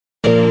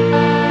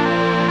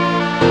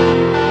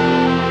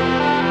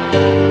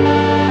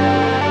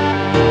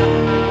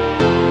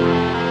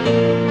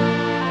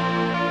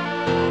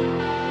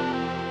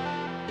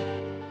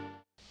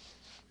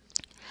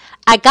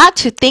I got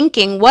to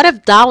thinking, what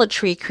if Dollar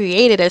Tree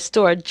created a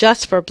store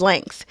just for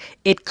blanks?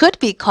 It could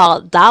be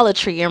called Dollar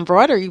Tree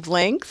Embroidery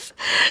Blanks.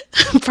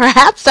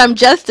 Perhaps I'm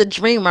just a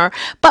dreamer,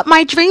 but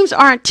my dreams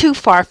aren't too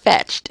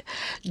far-fetched.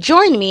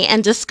 Join me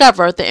and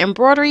discover the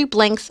embroidery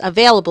blanks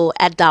available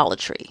at Dollar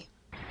Tree.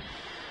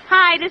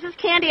 Hi, this is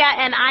Kandia,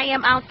 and I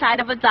am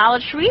outside of a Dollar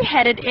Tree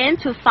headed in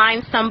to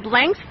find some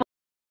blanks.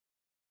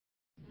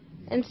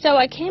 And so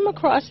I came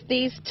across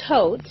these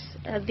totes.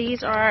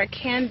 These are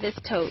canvas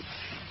totes.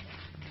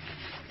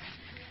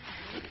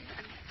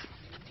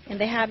 And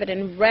they have it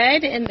in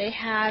red, and they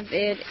have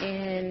it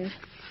in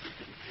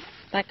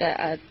like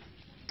a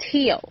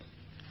teal.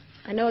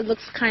 I know it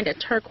looks kind of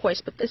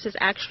turquoise, but this is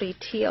actually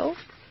teal.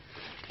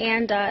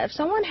 And if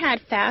someone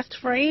had fast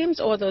frames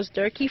or those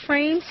Durkee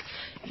frames,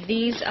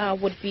 these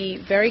would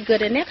be very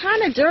good. And they're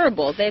kind of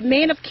durable. They're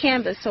made of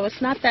canvas, so it's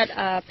not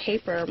that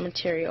paper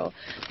material.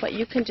 But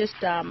you can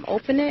just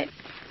open it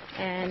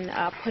and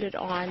put it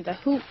on the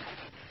hoop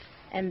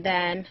and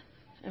then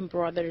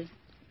embroider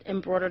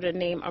the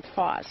name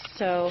across.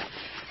 So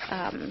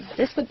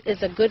this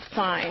is a good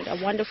find, a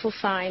wonderful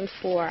find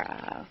for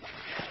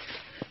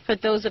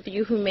those of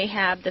you who may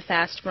have the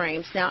fast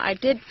frames. Now, I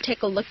did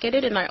take a look at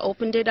it and I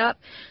opened it up.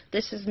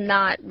 This is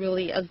not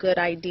really a good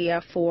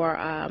idea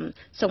for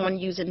someone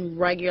using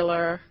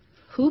regular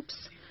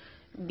hoops,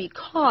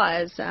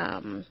 because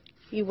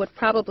you would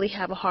probably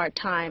have a hard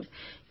time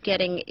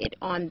getting it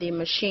on the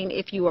machine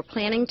if you were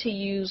planning to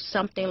use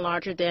something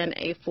larger than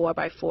a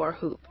 4x4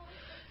 hoop.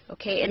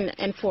 Okay,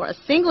 and for a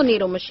single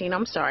needle machine,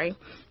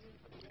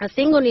 a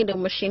single needle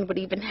machine would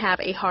even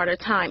have a harder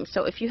time.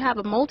 So if you have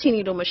a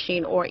multi-needle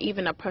machine or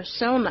even a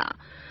Persona,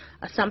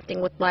 something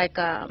with like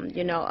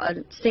you know, a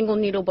single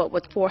needle but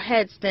with 4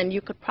 heads, then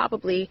you could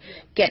probably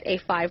get a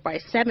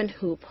 5x7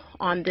 hoop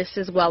on this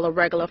as well, a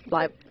regular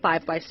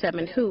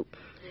 5x7 hoop,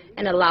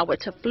 and allow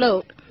it to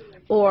float,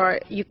 or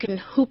you can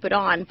hoop it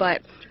on.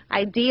 But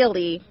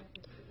ideally,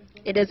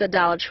 it is a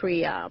Dollar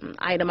Tree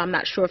item. I'm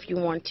not sure if you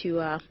want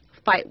to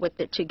fight with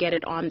it to get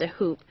it on the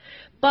hoop,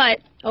 but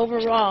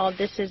overall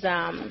this is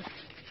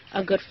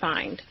a good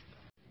find.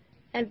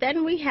 And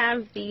then we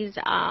have these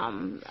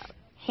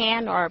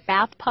hand or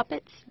bath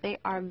puppets. They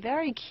are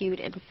very cute.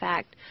 In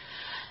fact,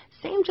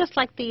 same just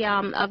like the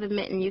oven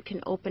mitten, you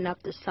can open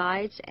up the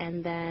sides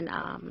and then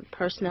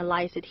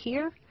personalize it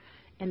here.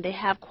 And they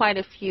have quite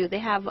a few. They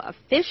have a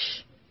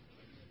fish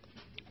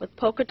with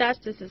polka dots.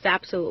 This is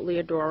absolutely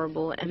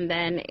adorable. And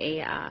then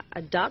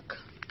a duck.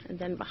 And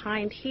then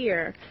behind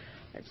here,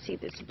 let's see,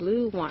 this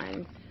blue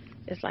one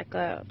is like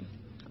a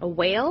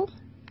whale,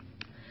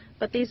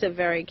 but these are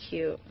very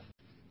cute.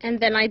 And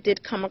then I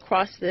did come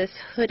across this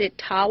hooded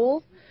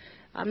towel.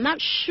 I'm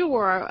not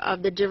sure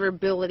of the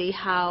durability,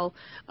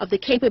 of the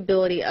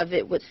capability of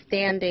it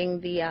withstanding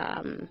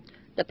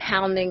the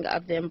pounding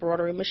of the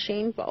embroidery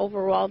machine, but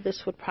overall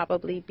this would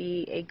probably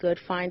be a good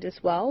find as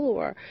well,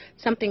 or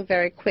something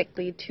very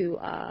quickly to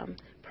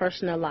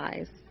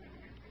personalize.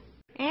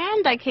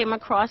 And I came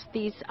across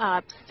these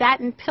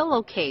satin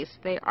pillowcase.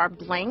 They are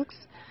blanks.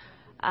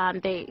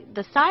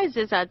 The size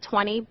is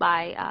 20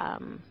 by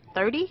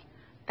 30.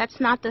 That's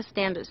not the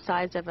standard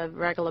size of a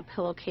regular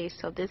pillowcase,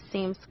 so this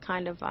seems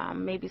kind of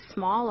maybe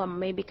small or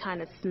maybe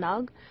kind of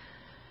snug.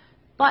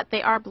 But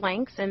they are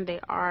blanks and they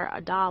are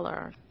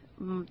 $1.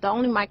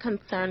 My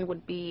concern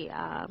would be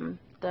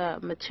the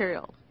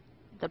material,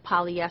 the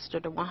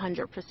polyester, the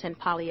 100%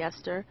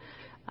 polyester.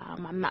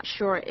 I'm not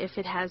sure if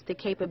it has the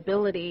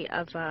capability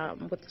of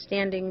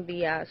withstanding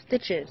the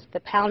stitches, the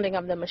pounding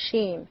of the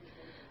machine.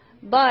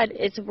 But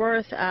it's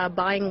worth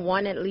buying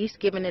one, at least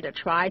giving it a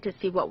try to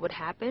see what would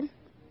happen.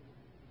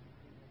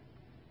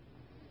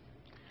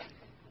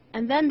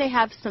 And then they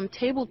have some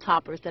table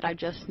toppers that I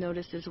just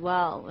noticed as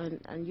well.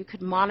 And you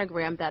could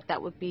monogram that.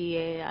 That would be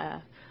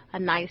a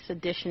nice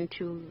addition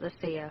to, let's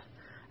say,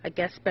 a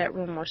guest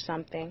bedroom or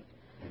something.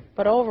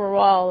 But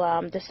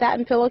overall, the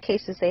satin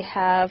pillowcases they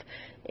have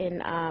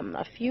in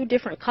a few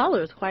different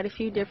colors, quite a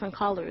few different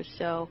colors.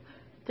 So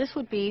this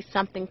would be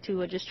something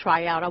to just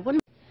try out.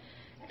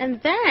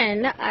 And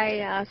then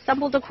I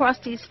stumbled across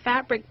these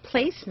fabric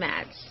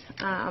placemats.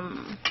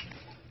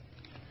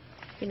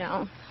 You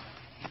know,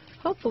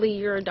 hopefully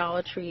your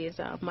Dollar Tree is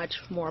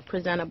much more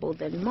presentable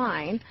than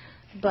mine,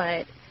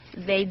 but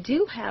they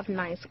do have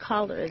nice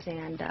colors,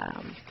 and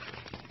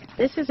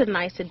this is a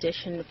nice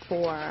addition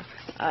for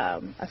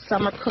a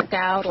summer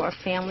cookout or a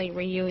family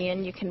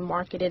reunion. You can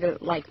market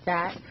it like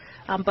that.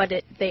 But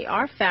they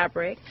are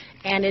fabric,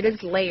 and it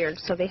is layered,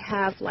 so they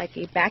have like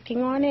a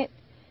backing on it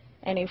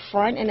and a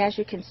front, and as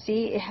you can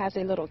see, it has a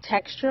little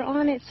texture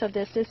on it. So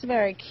this is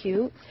very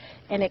cute,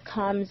 and it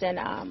comes in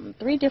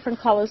 3 different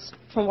colors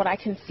from what I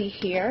can see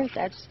here.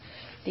 That's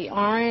the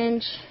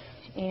orange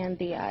and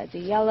the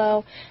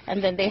yellow,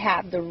 and then they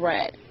have the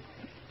red.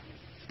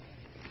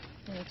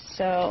 And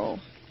so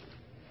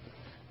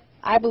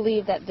I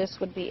believe that this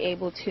would be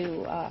able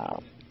to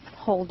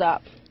hold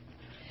up,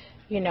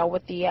 you know,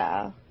 with the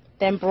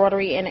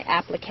embroidery and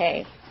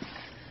applique.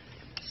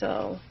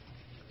 So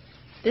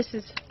this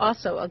is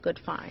also a good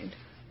find.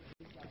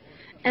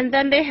 And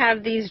then they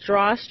have these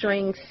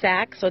drawstring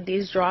sacks or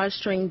these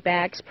drawstring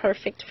bags,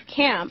 perfect for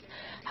camp.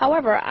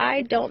 However,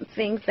 I don't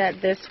think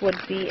that this would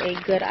be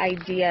a good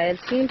idea. It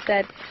seems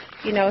that,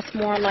 you know, it's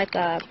more like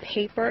a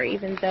paper,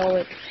 even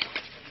though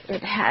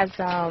it has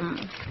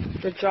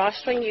the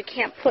drawstring. You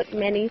can't put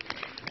many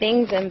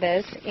things in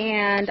this,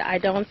 and I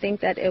don't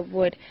think that it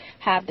would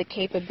have the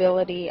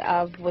capability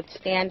of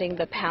withstanding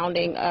the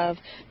pounding of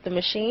the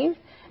machine.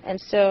 And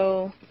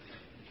so,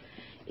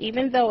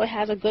 even though it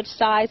has a good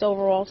size,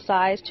 overall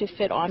size to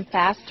fit on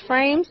fast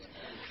frames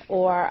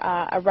or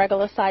a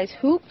regular size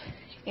hoop,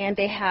 and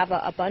they have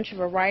a bunch of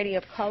variety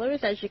of colors,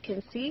 as you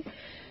can see,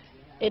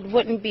 it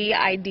wouldn't be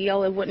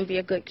ideal, it wouldn't be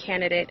a good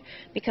candidate,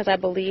 because I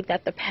believe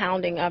that the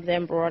pounding of the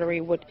embroidery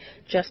would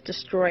just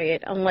destroy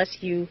it unless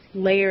you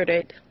layered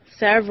it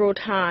several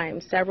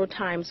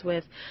times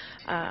with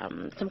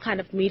some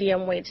kind of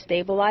medium weight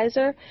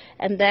stabilizer.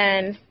 And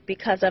then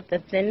because of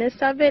the thinness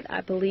of it,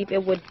 I believe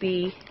it would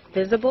be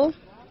visible.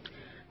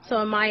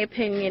 So in my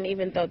opinion,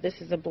 even though this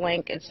is a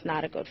blank, it's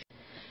not a good fit.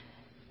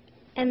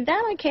 And then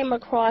I came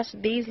across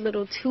these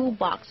little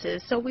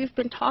toolboxes. So we've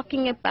been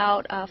talking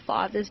about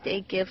Father's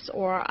Day gifts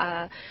or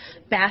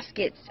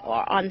baskets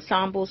or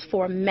ensembles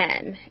for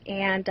men.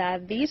 And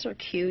these are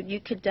cute. You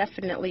could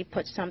definitely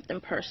put something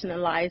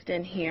personalized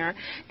in here.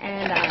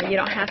 And you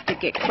don't have to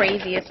get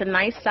crazy. It's a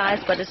nice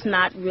size, but it's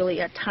not really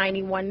a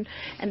tiny one.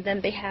 And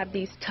then they have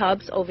these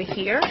tubs over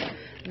here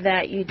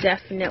that you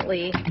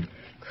definitely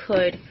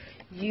could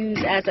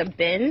use as a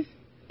bin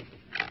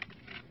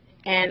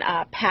and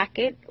pack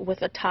it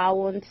with a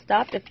towel and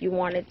stuff if you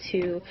wanted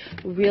to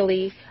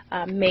really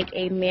make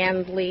a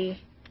manly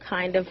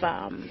kind of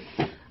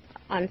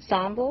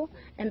ensemble.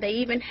 And they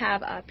even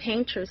have a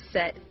painter's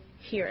set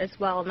here as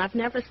well, and I've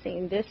never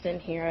seen this in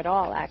here at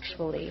all,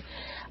 actually.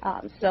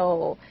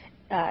 So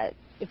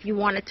if you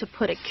wanted to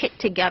put a kit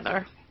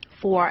together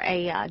for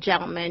a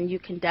gentleman, you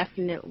can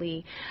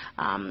definitely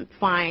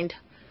find,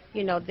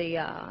 you know,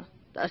 the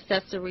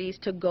accessories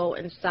to go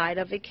inside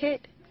of a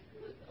kit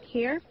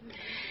here.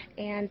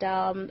 And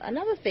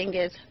another thing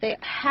is they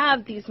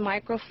have these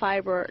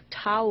microfiber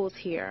towels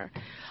here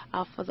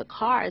for the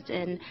cars,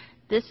 and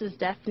this is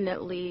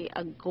definitely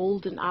a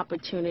golden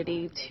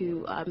opportunity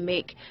to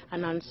make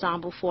an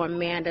ensemble for a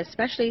man,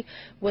 especially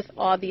with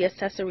all the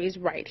accessories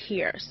right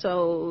here.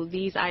 So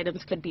these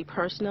items could be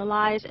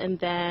personalized and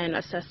then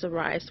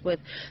accessorized with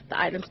the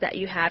items that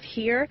you have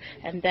here,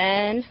 and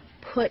then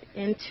put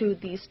into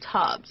these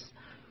tubs.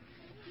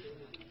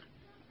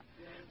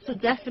 So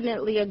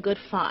definitely a good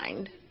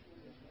find.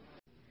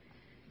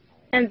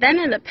 And then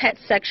in the pet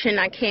section,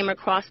 I came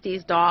across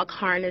these dog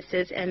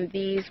harnesses, and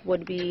these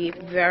would be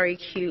very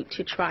cute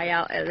to try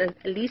out, at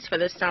least for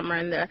the summer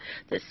and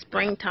the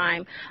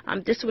springtime.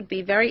 This would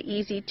be very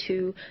easy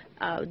to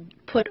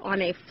put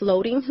on a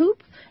floating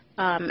hoop.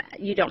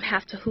 You don't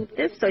have to hoop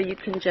this, so you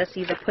can just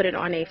either put it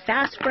on a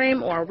fast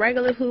frame or a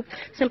regular hoop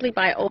simply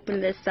by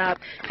opening this up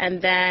and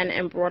then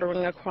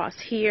embroidering across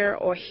here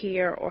or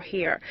here or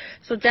here.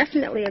 So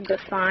definitely a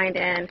good find,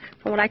 and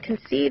from what I can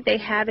see, they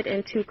have it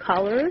in 2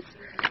 colors.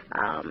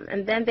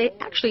 And then they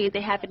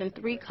have it in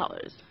 3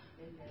 colors.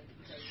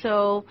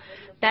 So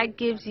that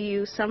gives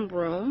you some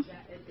room.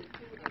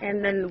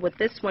 And then with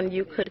this one,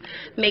 you could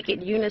make it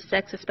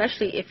unisex,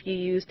 especially if you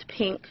used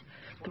pink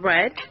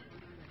thread.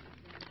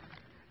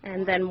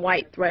 And then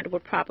white thread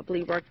would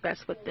probably work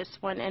best with this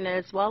one. And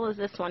as well as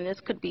this one, this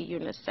could be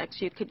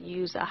unisex. You could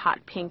use a hot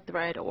pink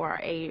thread or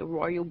a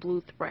royal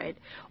blue thread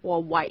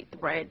or white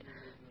thread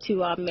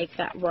to make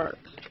that work.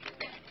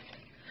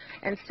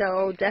 And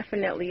so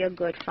definitely a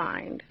good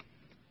find.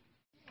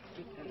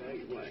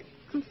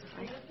 I'm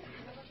sorry.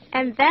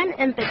 And then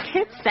in the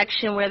kids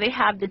section where they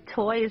have the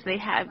toys, they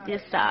have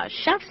this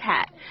chef's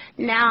hat.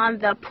 Now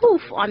the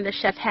poof on the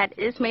chef's hat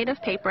is made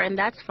of paper, and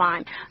that's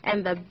fine.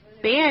 And the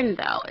band,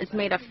 though, is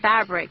made of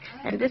fabric,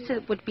 and this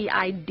would be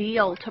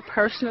ideal to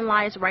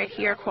personalize right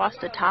here across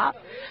the top.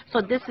 So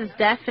this is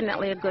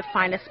definitely a good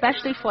find,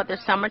 especially for the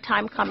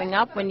summertime coming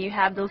up when you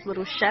have those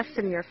little chefs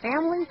in your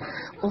family,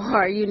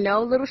 or you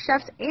know, little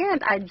chefs.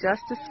 And I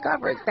just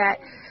discovered that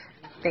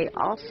they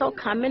also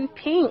come in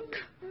pink.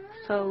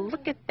 So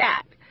look at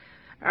that.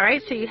 All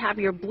right, so you have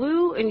your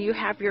blue and you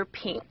have your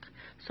pink.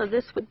 So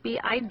this would be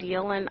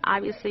ideal, and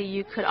obviously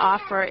you could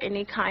offer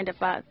any kind of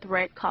a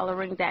thread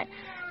coloring that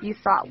you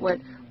thought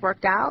would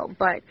work out,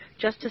 but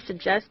just to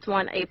suggest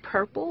one, a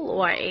purple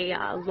or a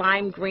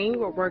lime green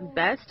would work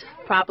best,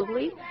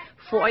 probably,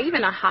 for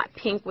even a hot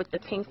pink with the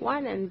pink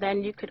one. And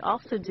then you could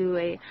also do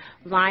a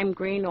lime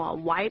green or a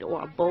white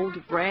or a bold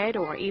red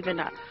or even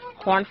a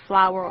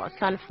cornflower or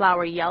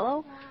sunflower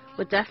yellow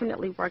would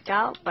definitely work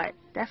out, but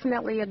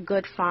definitely a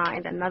good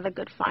find, another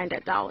good find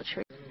at Dollar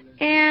Tree.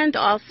 And And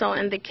also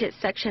in the kids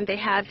section, they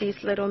have these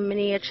little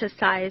miniature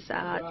size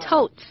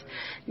totes.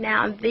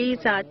 Now these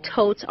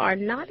totes are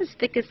not as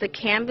thick as the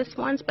canvas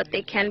ones, but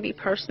they can be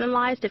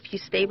personalized if you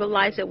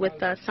stabilize it with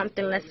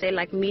something, let's say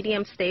like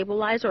medium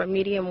stabilizer or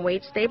medium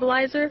weight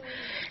stabilizer.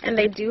 And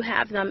they do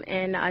have them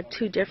in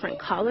 2 different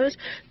colors.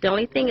 The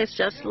only thing is,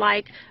 just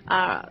like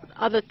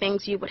other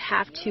things, you would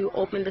have to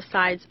open the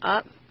sides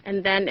up,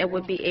 and then it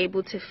would be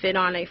able to fit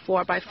on a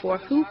 4x4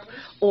 hoop,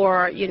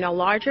 or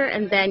larger,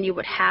 and then you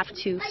would have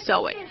to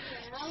sew it.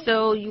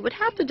 So you would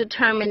have to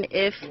determine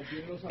if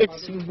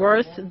it's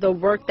worth the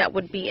work that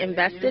would be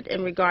invested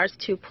in regards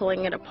to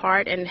pulling it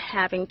apart and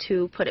having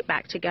to put it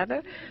back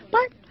together.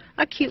 But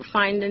a cute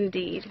find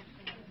indeed.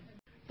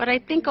 But I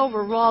think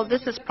overall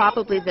this is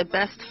probably the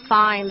best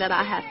find that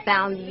I have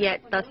found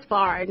yet thus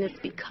far, and it's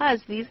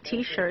because these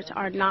t-shirts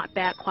are not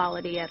bad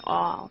quality at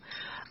all.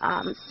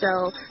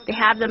 So they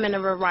have them in a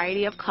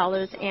variety of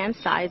colors and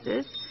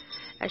sizes,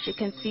 as you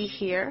can see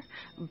here,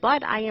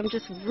 but I am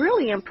just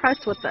really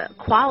impressed with the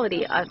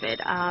quality of it.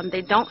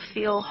 They don't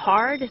feel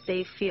hard,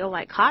 they feel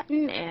like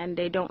cotton, and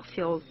they don't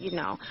feel,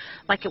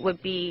 like it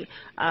would be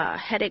a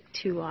headache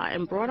to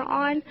embroider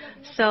on.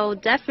 So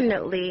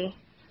definitely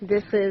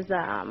this is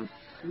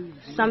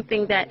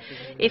something that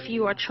if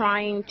you are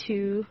trying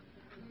to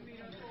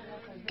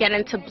get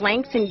into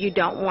blanks and you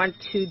don't want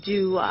to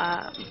do,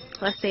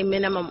 let's say,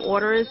 minimum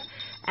orders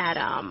at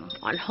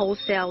on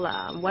wholesale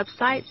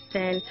websites,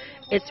 then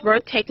it's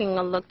worth taking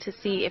a look to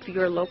see if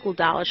your local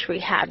Dollar Tree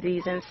have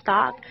these in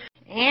stock.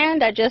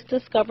 And I just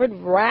discovered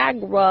rag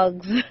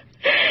rugs.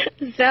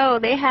 So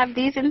they have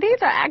these, and these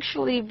are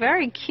actually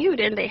very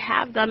cute, and they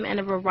have them in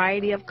a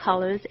variety of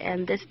colors,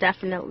 and this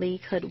definitely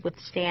could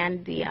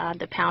withstand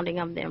the pounding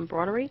of the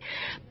embroidery.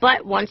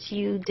 But once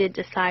you did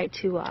decide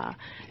to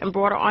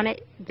embroider on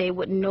it, they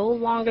would no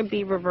longer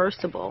be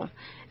reversible.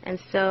 And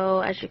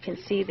so as you can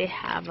see, they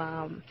have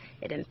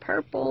it in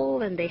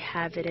purple, and they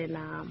have it in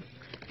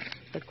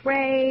the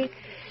gray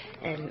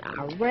and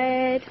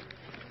red.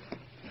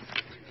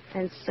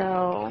 And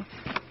so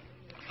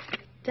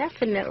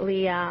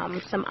definitely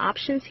some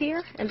options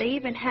here, and they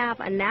even have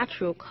a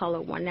natural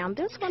color one. Now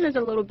this one is a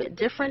little bit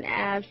different,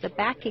 as the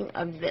backing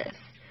of this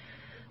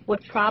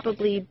would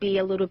probably be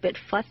a little bit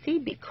fussy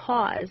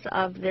because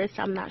of this.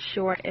 I'm not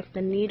sure if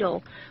the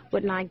needle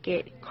would not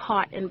get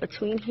caught in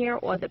between here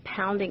or the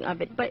pounding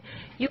of it, but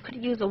you could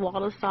use a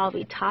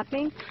water-soluble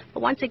topping.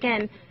 But once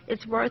again,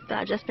 it's worth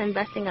just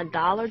investing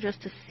 $1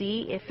 just to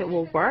see if it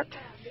will work.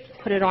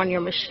 Put it on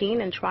your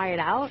machine and try it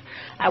out.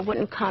 I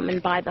wouldn't come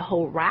and buy the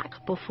whole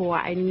rack before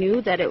I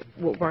knew that it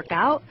would work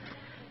out.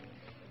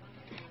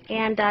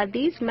 And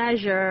these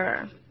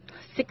measure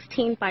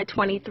 16 by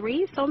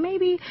 23, so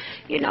maybe,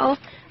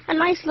 a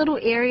nice little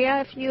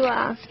area. If you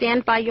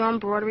stand by your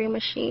embroidery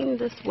machine,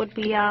 this would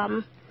be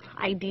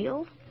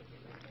ideal.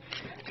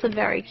 So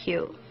very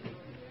cute.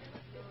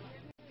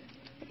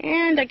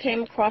 And I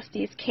came across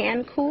these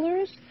can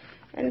coolers,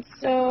 and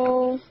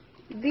so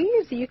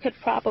these you could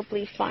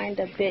probably find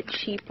a bit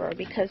cheaper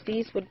because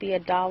these would be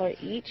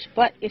 $1 each.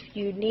 But if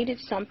you needed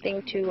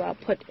something to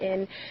put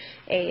in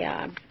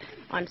a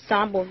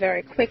ensemble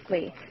very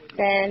quickly,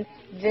 then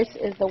this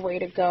is the way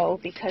to go,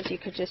 because you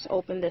could just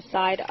open the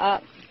side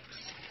up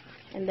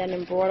and then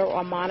embroider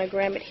or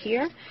monogram it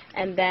here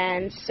and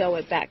then sew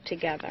it back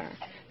together.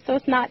 So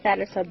it's not that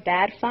it's a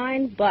bad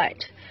find, but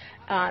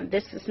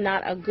this is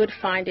not a good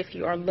find if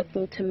you are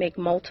looking to make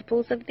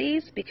multiples of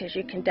these, because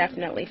you can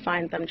definitely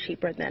find them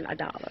cheaper than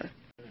 $1.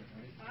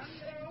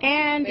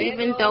 And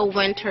even though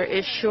winter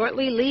is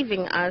shortly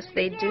leaving us,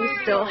 they do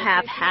still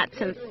have hats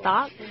in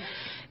stock.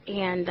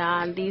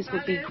 And these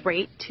would be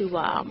great to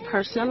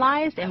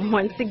personalize. And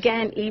once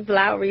again, Eve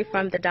Lowry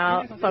from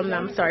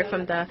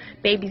the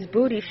Baby's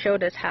Booty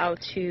showed us how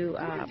to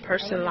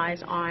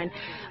personalize on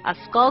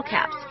skull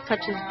caps,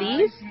 such as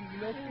these.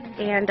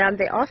 And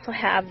they also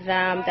have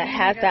them that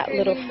has that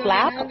little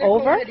flap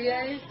over.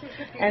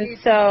 And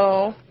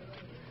so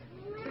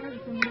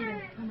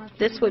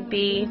this would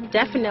be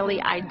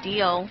definitely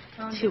ideal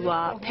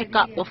to pick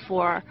up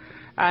before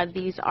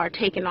these are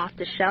taken off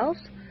the shelves,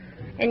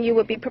 and you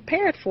would be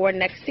prepared for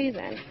next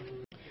season.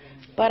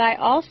 But I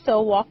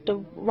also walked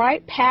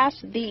right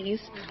past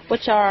these,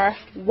 which are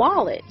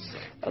wallets.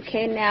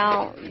 Okay,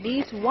 now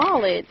these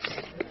wallets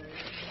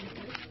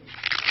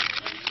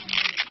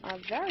are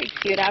very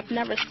cute. I've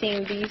never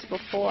seen these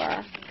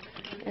before.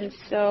 And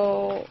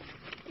so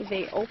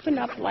they open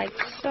up like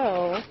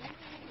so.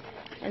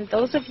 And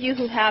those of you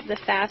who have the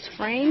fast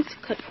frames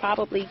could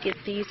probably get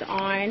these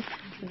on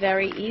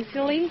very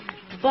easily.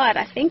 But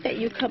I think that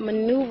you could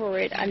maneuver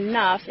it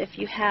enough if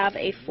you have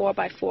a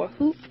 4x4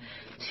 hoop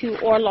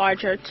or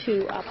larger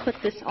to put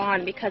this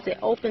on, because it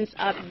opens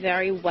up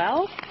very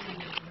well.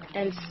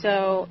 And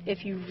so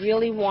if you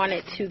really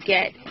wanted to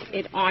get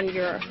it on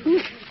your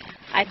hoop,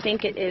 I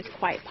think it is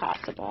quite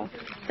possible.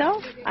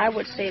 So I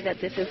would say that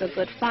this is a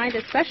good find,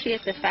 especially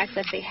at the fact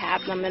that they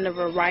have them in a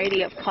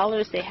variety of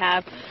colors. They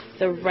have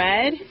the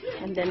red,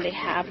 and then they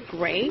have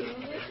gray.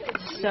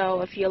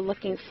 So if you're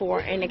looking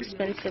for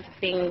inexpensive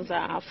things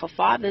for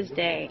Father's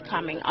Day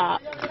coming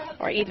up,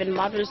 or even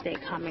Mother's Day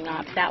coming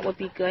up, that would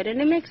be good.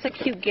 And it makes a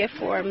cute gift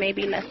for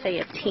maybe, let's say,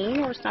 a teen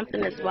or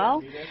something as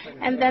well.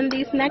 And then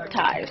these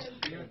neckties.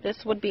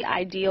 This would be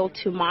ideal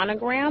to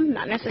monogram,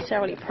 not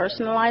necessarily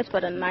personalized,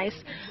 but a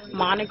nice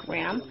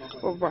monogram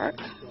will work.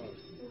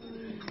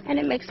 And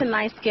it makes a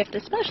nice gift,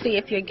 especially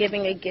if you're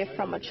giving a gift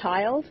from a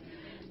child,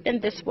 then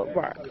this would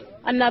work.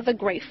 Another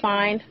great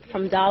find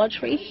from Dollar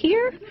Tree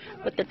here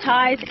with the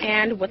ties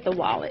and with the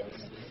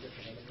wallets.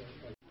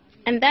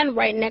 And then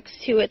right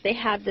next to it, they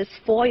have this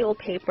foil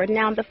paper.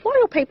 Now, the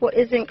foil paper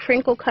isn't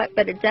crinkle cut,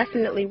 but it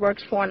definitely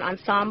works for an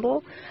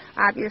ensemble.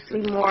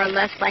 Obviously, more or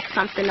less like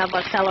something of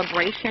a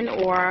celebration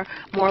or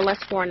more or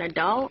less for an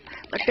adult.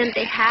 But then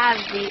they have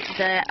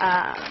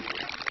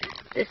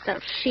this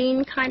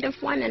sheen kind of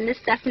one, and this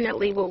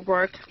definitely will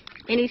work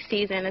any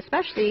season,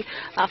 especially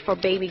for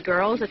baby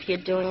girls if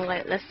you're doing,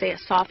 like, let's say, a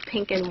soft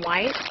pink and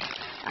white.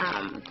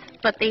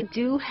 But they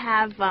do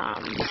have...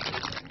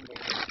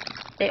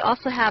 They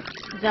also have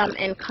them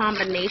in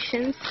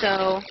combinations,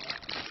 so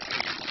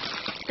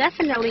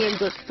definitely a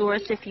good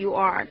source if you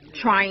are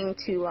trying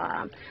to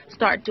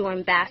start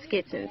doing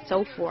baskets and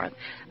so forth.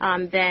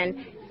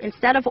 Then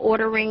instead of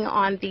ordering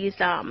on these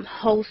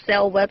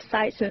wholesale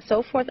websites and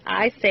so forth,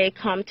 I say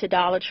come to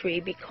Dollar Tree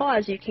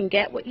because you can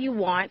get what you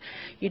want.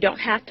 You don't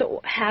have to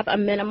have a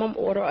minimum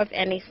order of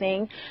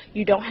anything.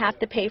 You don't have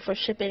to pay for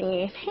shipping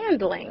and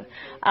handling.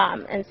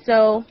 And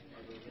so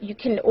you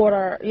can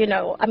order,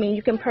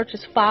 you can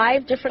purchase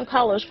 5 different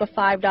colors for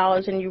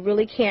 $5, and you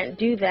really can't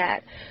do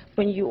that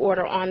when you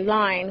order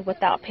online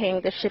without paying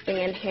the shipping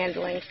and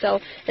handling. So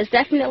it's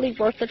definitely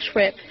worth a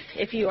trip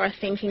if you are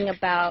thinking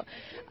about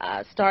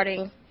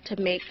starting to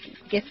make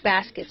gift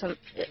baskets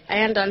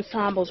and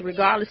ensembles,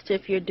 regardless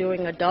if you're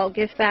doing adult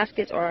gift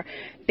baskets or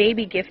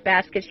baby gift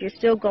baskets. You're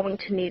still going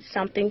to need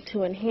something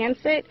to enhance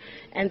it,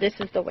 and this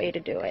is the way to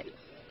do it.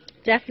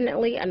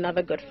 Definitely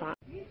another good find.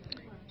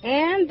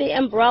 And the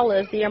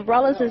umbrellas. The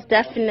umbrellas is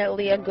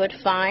definitely a good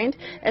find,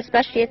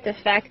 especially at the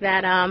fact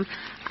that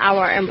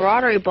our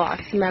Embroidery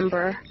Boss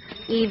member,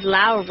 Eve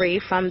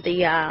Lowry from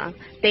the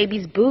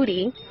Baby's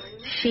Booty,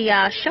 she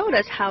showed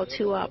us how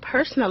to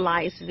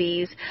personalize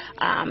these,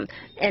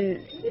 and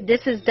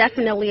this is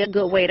definitely a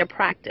good way to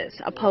practice,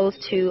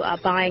 opposed to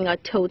buying a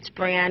totes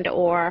brand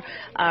or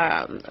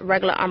a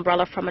regular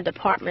umbrella from a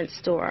department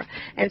store.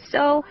 And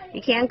so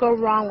you can't go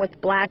wrong with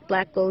black.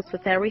 Black goes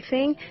with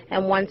everything.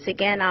 And once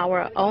again,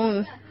 our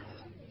own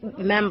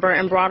member,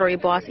 Embroidery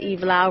Boss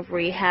Eve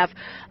Lowry, have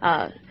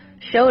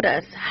showed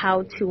us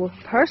how to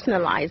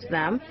personalize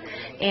them,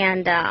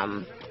 and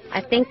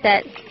I think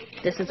that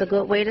this is a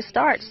good way to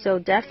start, so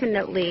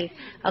definitely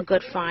a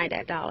good find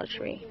at Dollar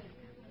Tree.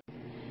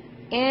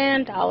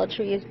 And Dollar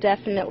Tree is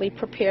definitely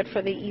prepared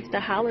for the Easter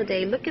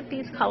holiday. Look at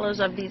these colors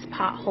of these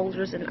pot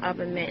holders and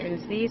oven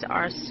mittens. These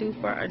are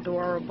super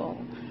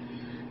adorable.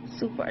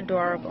 Super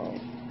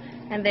adorable.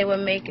 And they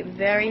will make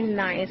very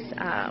nice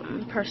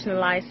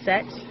personalized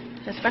sets,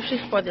 especially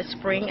for the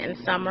spring and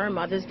summer,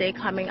 Mother's Day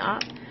coming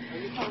up.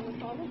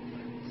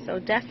 So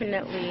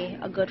definitely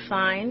a good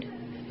find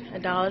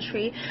at Dollar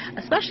Tree,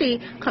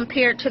 especially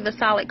compared to the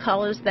solid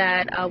colors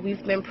that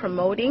we've been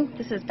promoting.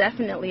 This is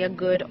definitely a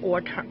good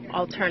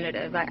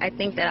alternative. I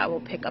think that I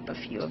will pick up a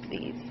few of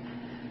these.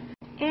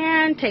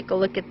 And take a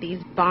look at these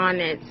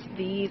bonnets.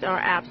 These are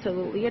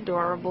absolutely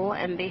adorable,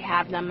 and they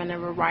have them in a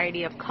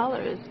variety of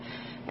colors.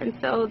 And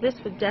so this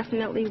would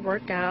definitely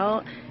work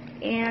out.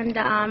 And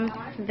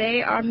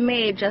they are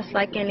made just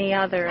like any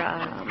other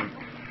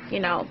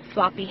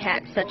floppy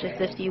hat such as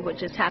this. You would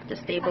just have to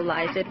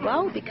stabilize it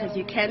well, because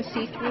you can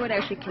see through it,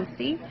 as you can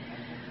see.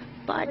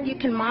 But you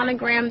can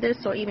monogram this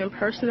or even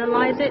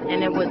personalize it,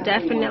 and it would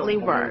definitely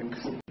work.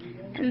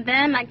 And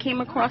then I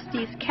came across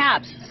these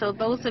caps. So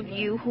those of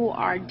you who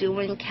are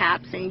doing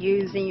caps and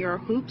using your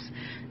hoops,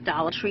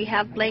 Dollar Tree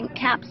have blank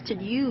caps to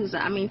use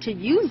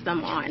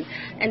them on.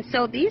 And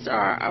so these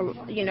are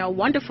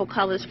wonderful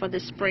colors for the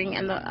spring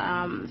and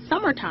the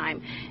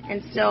summertime.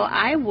 And so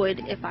I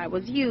would, if I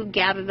was you,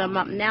 gather them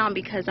up now,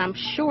 because I'm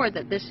sure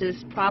that this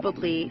is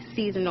probably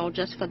seasonal,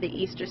 just for the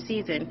Easter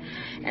season.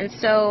 And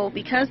so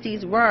because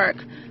these work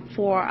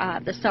for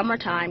the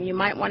summertime, you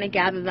might want to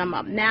gather them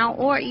up now,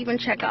 or even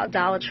check out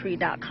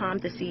DollarTree.com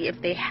to see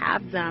if they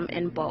have them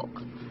in bulk.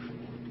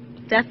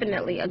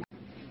 Definitely a.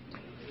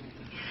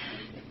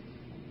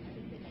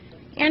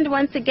 And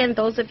once again,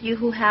 those of you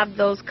who have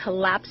those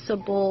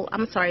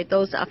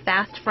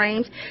fast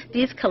frames,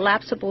 these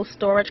collapsible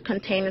storage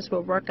containers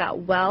will work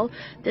out well.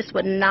 This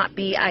would not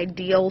be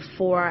ideal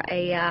for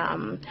a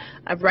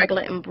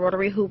regular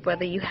embroidery hoop,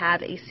 whether you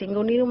have a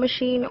single needle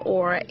machine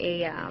or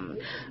a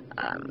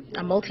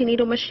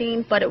multi-needle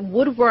machine, but it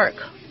would work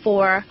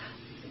for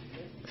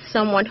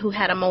someone who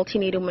had a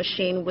multi-needle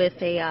machine with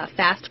a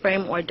fast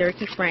frame or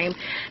Durkee frame,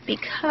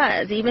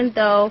 because even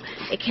though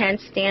it can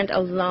stand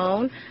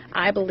alone,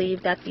 I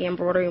believe that the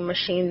embroidery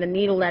machine, the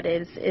needle that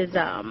is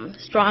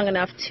strong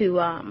enough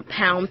to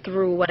pound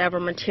through whatever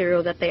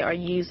material that they are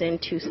using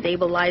to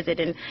stabilize it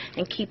and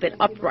keep it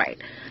upright.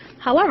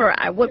 However,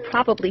 I would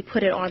probably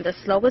put it on the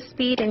slowest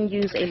speed and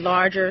use a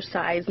larger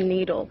size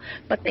needle.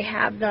 But they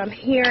have them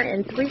here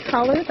in 3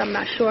 colors. I'm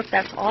not sure if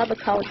that's all the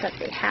colors that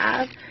they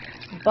have,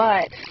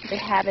 but they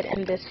have it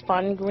in this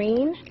fun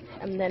green,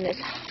 and then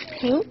this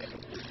pink,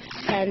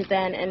 and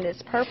then in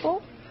this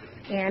purple.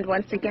 And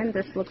once again,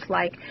 this looks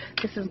like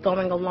this is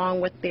going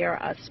along with their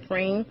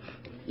spring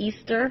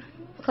Easter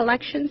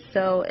collection.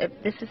 So if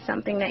this is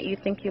something that you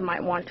think you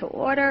might want to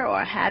order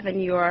or have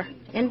in your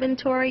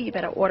inventory, you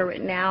better order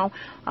it now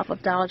off of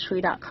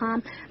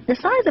DollarTree.com. The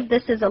size of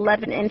this is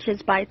 11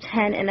 inches by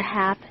 10 and a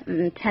half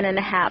and 10 and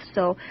a half.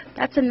 So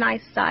that's a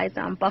nice size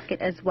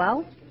bucket as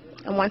well.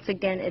 And once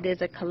again, it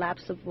is a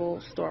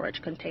collapsible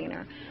storage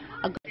container.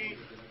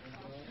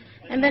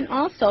 And then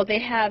also they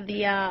have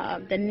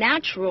the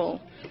natural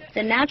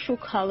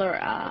color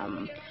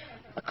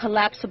a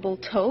collapsible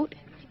tote,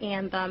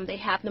 and they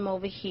have them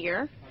over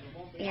here.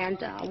 And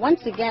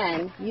once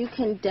again, you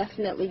can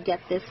definitely get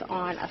this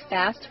on a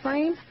fast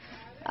frame.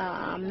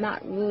 I'm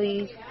not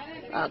really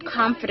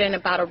confident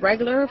about a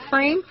regular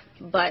frame,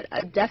 but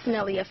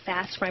definitely a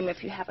fast frame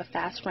if you have a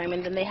fast frame.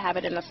 And then they have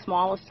it in a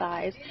smaller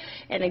size,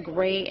 in a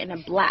gray and a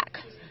black.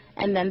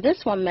 And then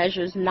this one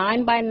measures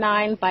 9 by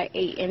 9 by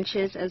 8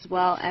 inches, as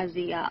well as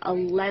the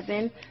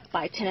 11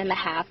 by 10 and a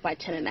half by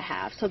 10 and a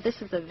half. So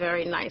this is a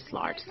very nice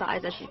large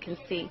size, as you can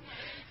see.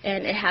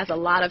 And it has a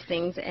lot of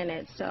things in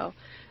it, so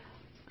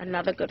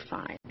another good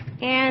find.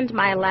 And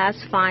my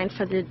last find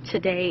for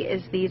today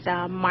is these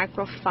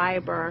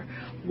microfiber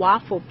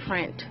waffle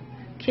print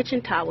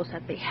kitchen towels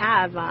that they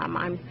have.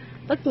 I'm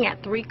looking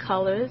at 3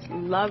 colors.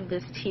 Love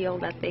this teal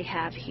that they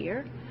have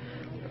here.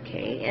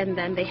 Okay, and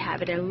then they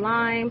have it in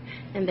lime,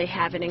 and they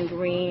have it in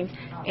green.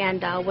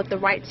 And with the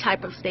right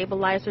type of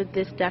stabilizer,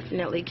 this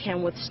definitely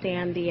can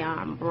withstand the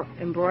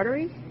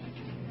embroidery.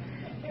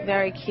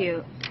 Very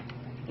cute.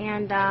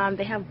 And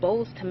they have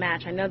bowls to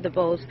match. I know the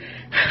bowls.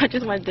 I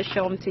just wanted to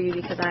show them to you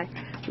because I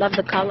love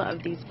the color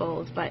of these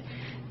bowls. But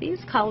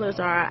these colors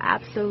are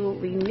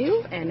absolutely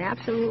new and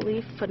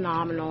absolutely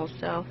phenomenal.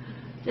 So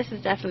this is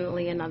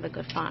definitely another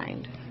good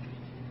find.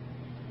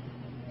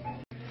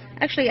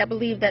 Actually, I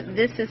believe that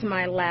this is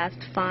my last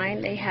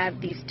find. They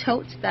have these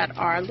totes that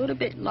are a little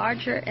bit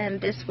larger,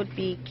 and this would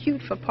be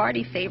cute for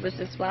party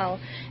favors as well.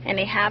 And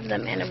they have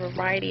them in a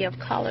variety of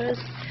colors.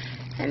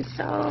 And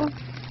so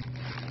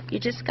you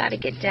just got to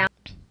get down.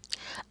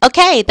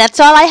 Okay,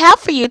 that's all I have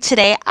for you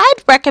today.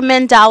 I'd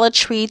recommend Dollar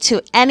Tree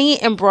to any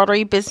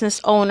embroidery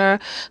business owner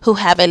who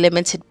have a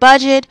limited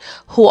budget,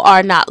 who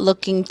are not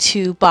looking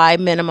to buy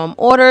minimum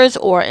orders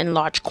or in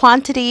large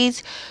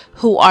quantities,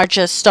 who are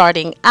just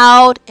starting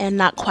out and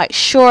not quite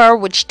sure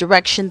which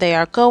direction they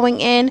are going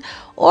in,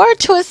 or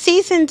to a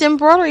seasoned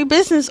embroidery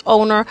business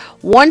owner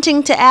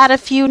wanting to add a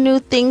few new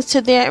things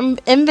to their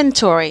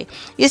inventory.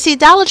 You see,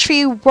 Dollar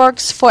Tree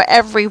works for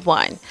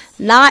everyone,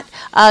 not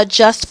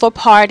just for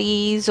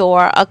parties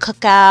or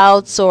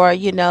cookouts or,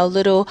 you know,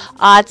 little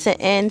odds and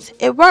ends.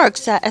 It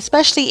works,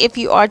 especially if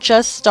you are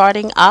just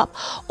starting up,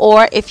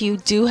 or if you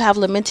do have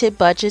limited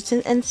budgets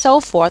and so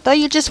forth, or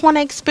you just want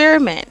to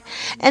experiment.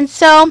 And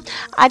so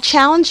I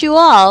challenge you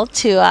all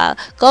to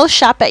go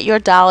shop at your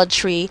Dollar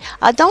Tree.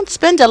 Don't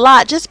spend a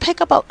lot, just pick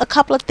up a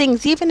couple of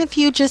things. Even if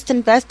you just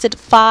invested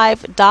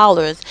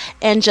 $5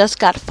 and just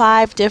got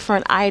 5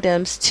 different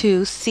items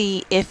to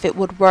see if it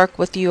would work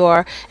with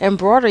your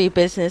embroidery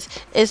business,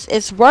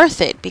 is worth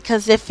it,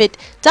 because if it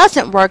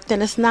doesn't work,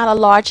 then it's not a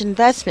large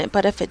investment.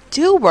 But if it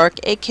do work,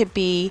 it could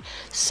be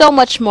so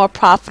much more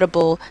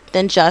profitable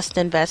than just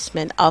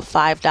investment of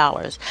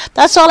 $5.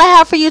 That's all I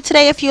have for you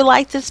today. If you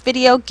like this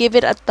video, give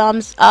it a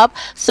thumbs up,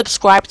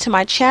 subscribe to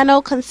my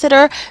channel,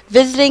 consider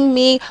visiting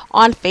me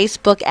on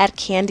Facebook at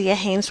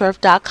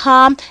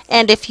KandiaHaynesworth.com,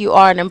 and if you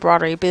are an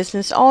embroidery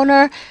business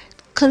owner,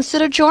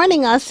 consider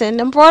joining us in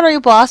Embroidery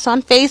Boss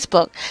on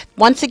Facebook.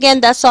 Once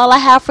again, that's all I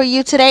have for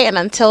you today, and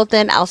until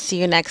then, I'll see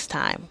you next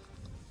time.